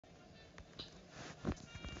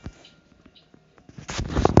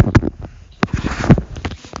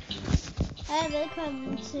Hej,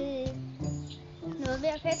 velkommen til noget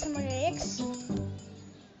ved Pet X,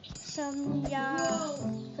 som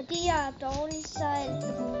fordi jeg er dårlig, så er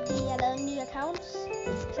det fordi jeg har lavet en ny account,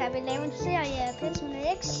 så jeg vil lave en serie af Pet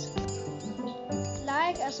X.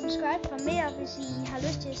 Like og subscribe for mere, hvis I har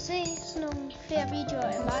lyst til at se sådan nogle flere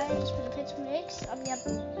videoer af mig, der spiller Pet X, og jeg er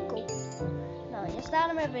god. Nå, jeg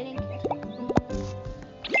starter med at vælge en kat.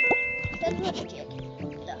 Den hedder Jack.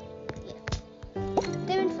 Eller, ja.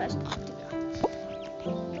 Det er min første.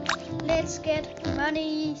 Let's get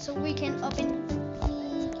money so we can open.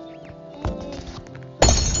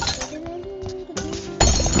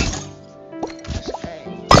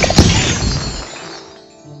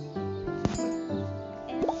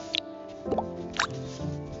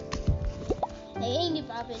 Det er egentlig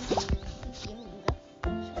bare vente i 4 minutter,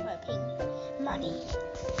 så får jeg penge. Money.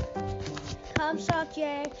 Kom så,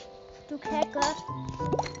 Jack. Du kan godt.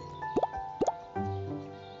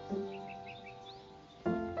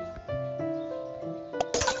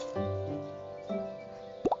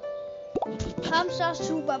 Kom så,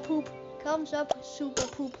 Superpoop. Kom så,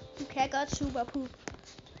 Superpoop. Du kan godt, Superpoop.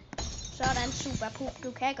 Sådan, Superpoop.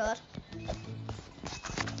 Du kan godt.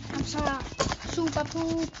 Kom så,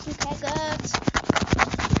 Superpoop. Du kan godt.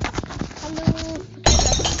 Kom nu. Du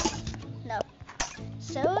kan godt. Nå.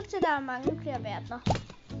 Så ud til, der er mange flere verdener.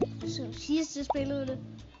 Så sidste spillede det.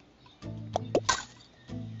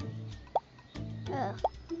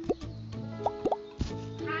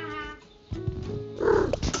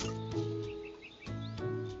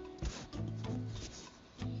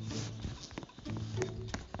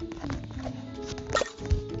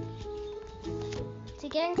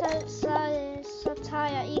 Til gengæld så tager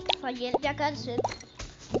jeg ikke fra hjælp. Jeg gør det selv.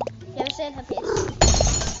 Jeg vil selv have bedst.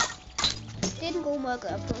 Det er den gode måde at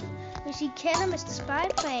gøre på. Hvis I kender Mr.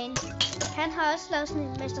 Spyplane, han har også lavet sådan en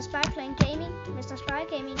Mr. Spyplane Gaming. Mr.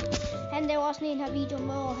 Spy Gaming. Han laver også en her video,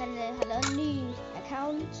 hvor han har lavet en ny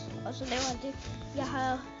account, og så laver han det.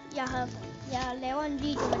 Jeg laver en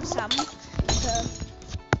video med det samme, så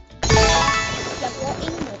jeg bruger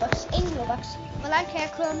ingen robux. Hvor langt kan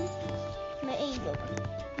jeg komme med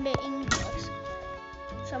ingen robux?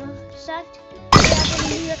 Som sagt, jeg har en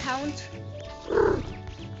ny account.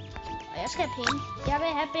 Og jeg skal have penge. Jeg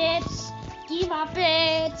vil have bets. Giv mig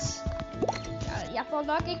bets. Jeg får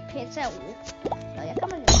nok ikke pets herude. Nå, jeg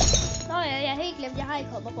kommer lidt. Nå ja, jeg har helt glemt. Jeg har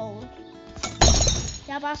ikke hoverboard.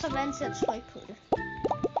 Jeg er bare så vant til at trykke på det.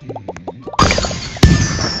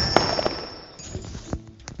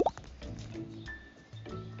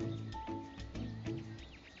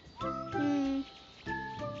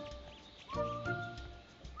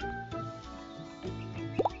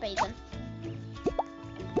 Bacon.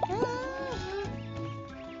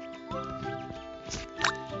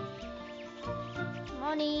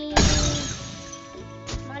 Money.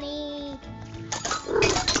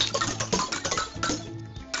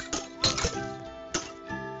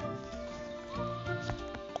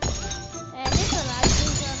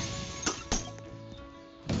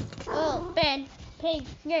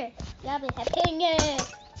 Penge. Jeg vil have penge.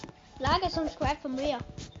 Like og subscribe for mere.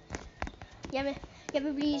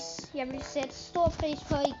 Jeg vil sætte stor pris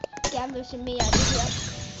på, at I gerne vil se mere af det her.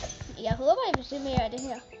 Jeg håber, I vil se mere af det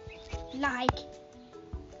her. Like.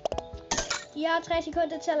 Jeg har 3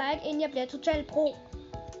 sekunder til at like, inden jeg bliver totalt pro.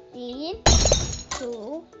 1,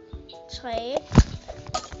 2, 3.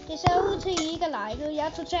 Det ser ud til, at I ikke er liket. Jeg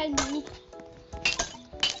er totalt noob.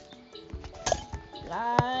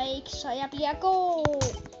 Like, så jeg bliver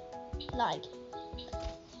god. Like.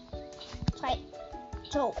 3,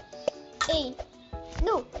 2, 1.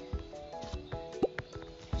 Nu.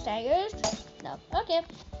 Seriøst? Nå, okay.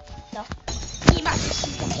 Nå. Giv mig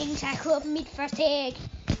penge til at købe mit første æg.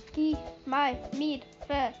 Giv mig mit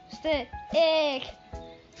første æg.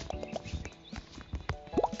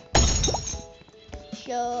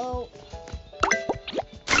 Show.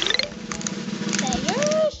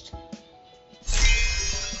 Seriøst?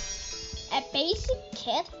 A basic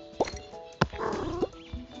cat?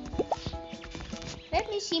 Let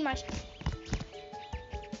me see my...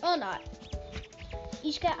 Åh nej.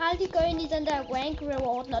 I skal aldrig gå ind i den der rank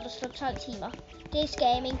reward, når der står 12 timer. Det er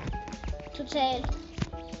scamming. Totalt.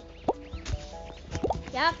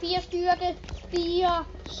 Jeg har 4 styrke. 4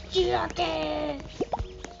 styrke.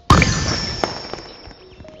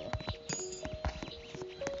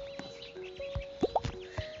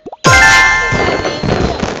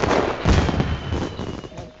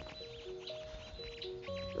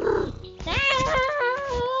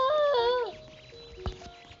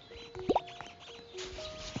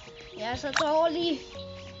 Jeg er så dårlig.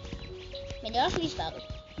 Men jeg er også lige startet.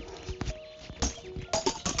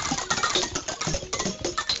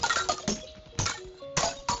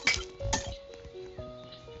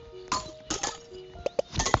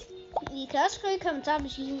 skrive i kommentaren,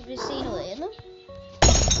 hvis I vil se noget andet.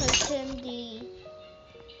 For eksempel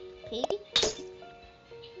Piggy.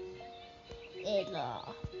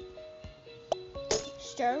 Eller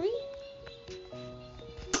Story.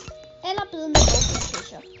 Eller bide med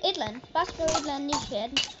roblox. Et eller andet. Bare skriv et eller andet i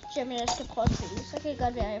chatten, så jeg skal prøve at spille. Så kan det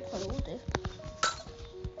godt være, at jeg prøver ud det.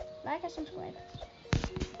 Like og subscribe.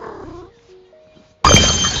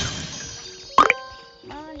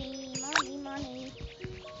 Money.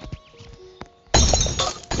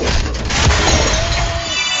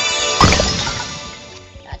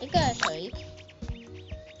 Nej, det gør jeg så ikke.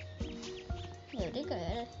 Jo, det gør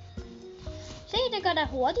jeg da. Se, det går da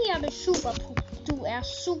hurtigere med superpup. Du er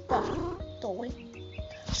super dårlig.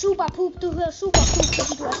 Superpup, du hører superpup,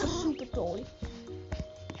 fordi du er så super dårlig.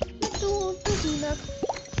 Du er fin nok.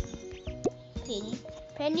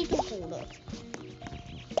 Penny, du er god nok.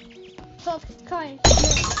 Få coin,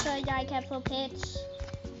 så jeg kan få pets.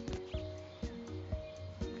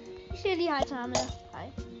 Vi siger lige hej til ham her. Hej.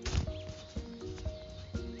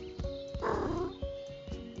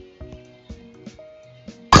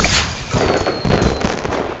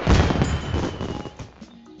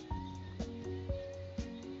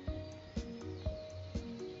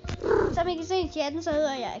 Som I kan se i chatten, så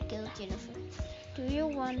hedder jeg Gade Jennifer. Do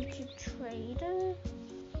you want to trade?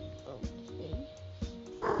 Okay.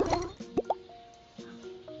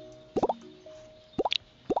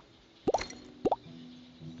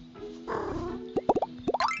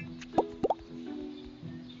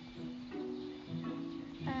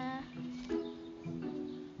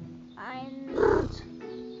 I not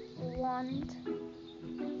want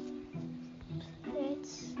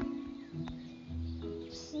pets.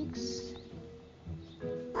 6.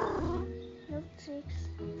 Note 6.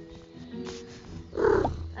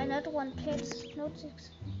 I not want pets. Note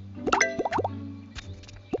 6.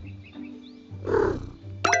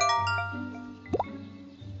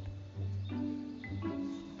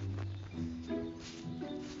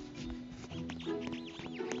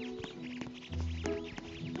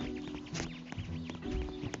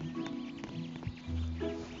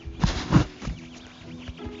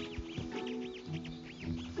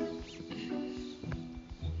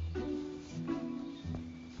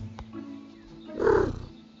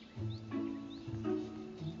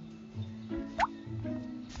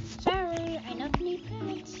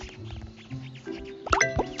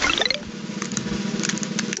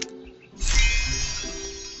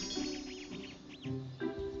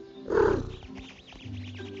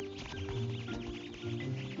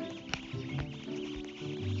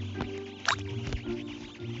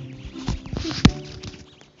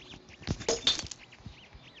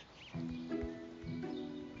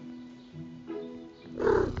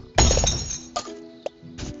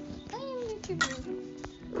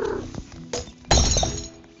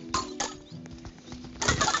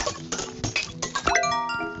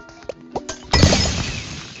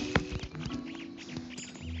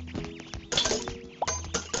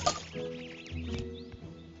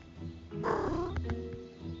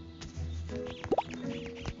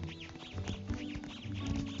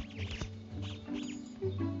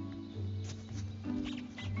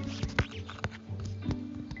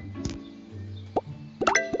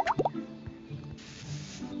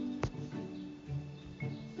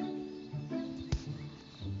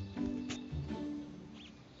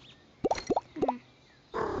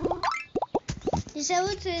 Det ser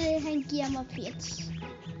ud til, at han giver mig pets.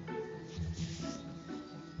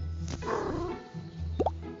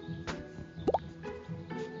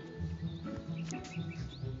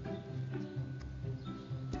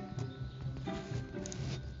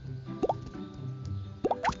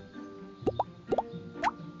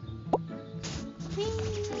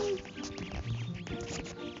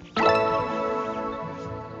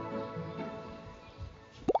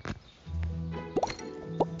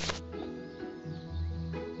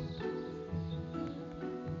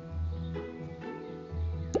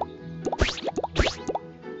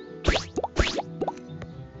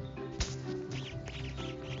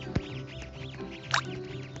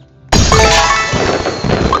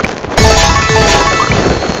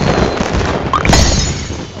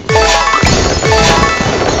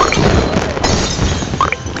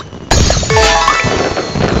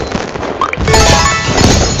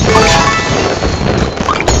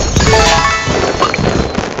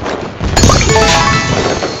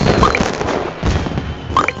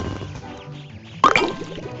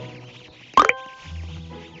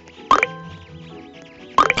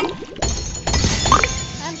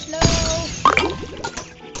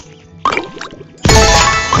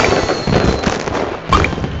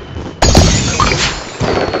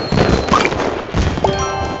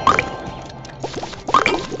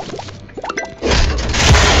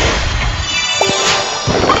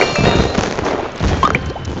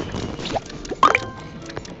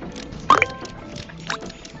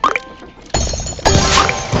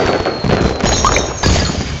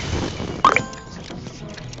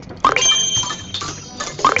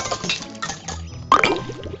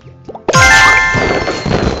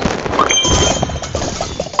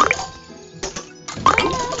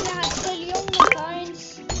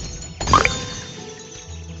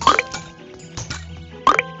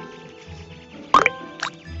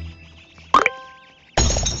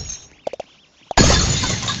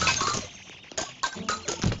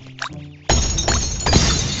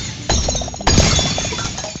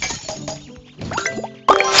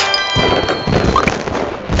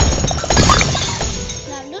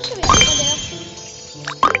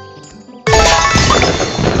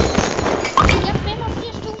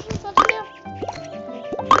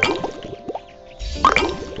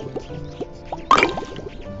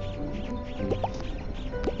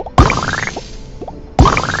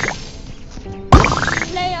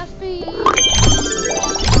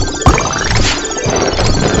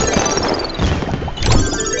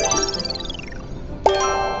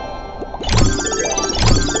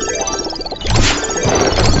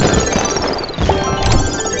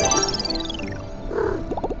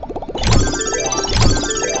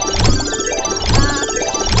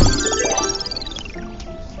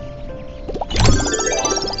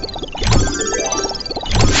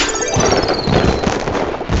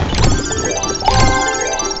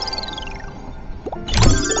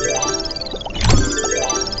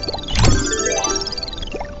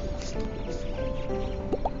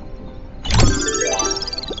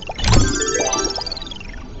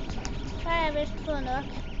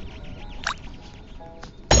 nok.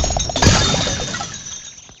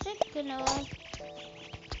 Sikke noget.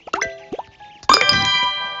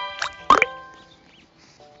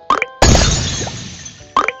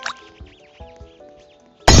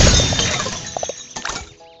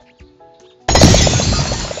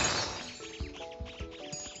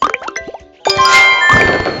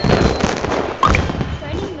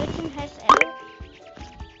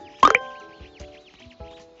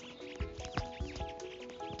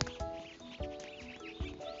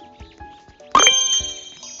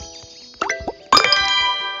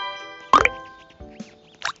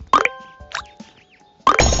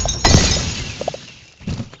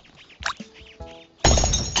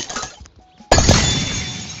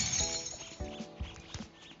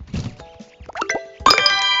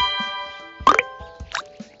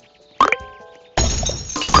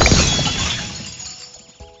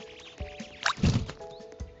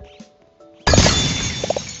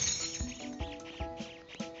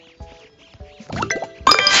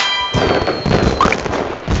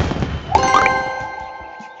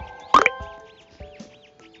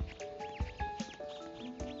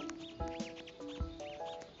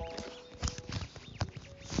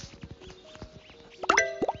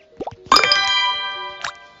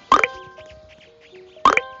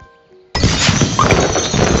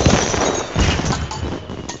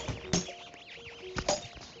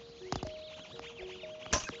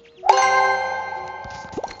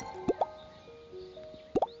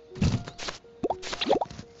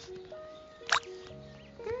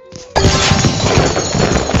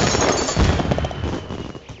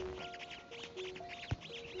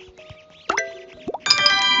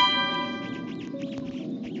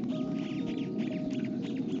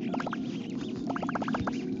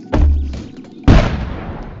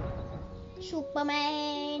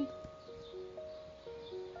 Superman.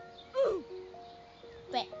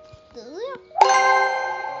 Hvad ved jeg?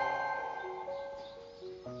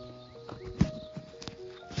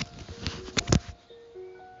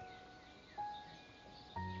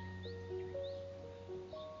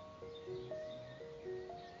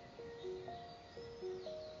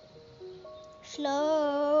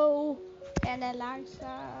 Slow. Den er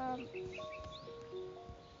langsom.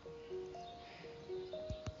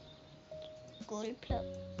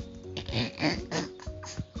 Gulvplade. Der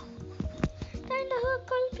er en, der hedder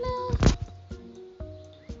gulvplade.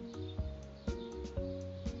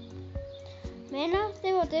 Venner,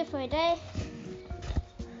 det var det for i dag.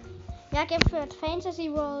 Jeg har gennemført Fantasy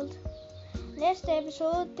World. Næste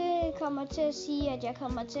episode, det kommer til at sige, at jeg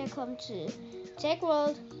kommer til at komme til Tech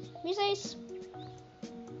World. Vi ses!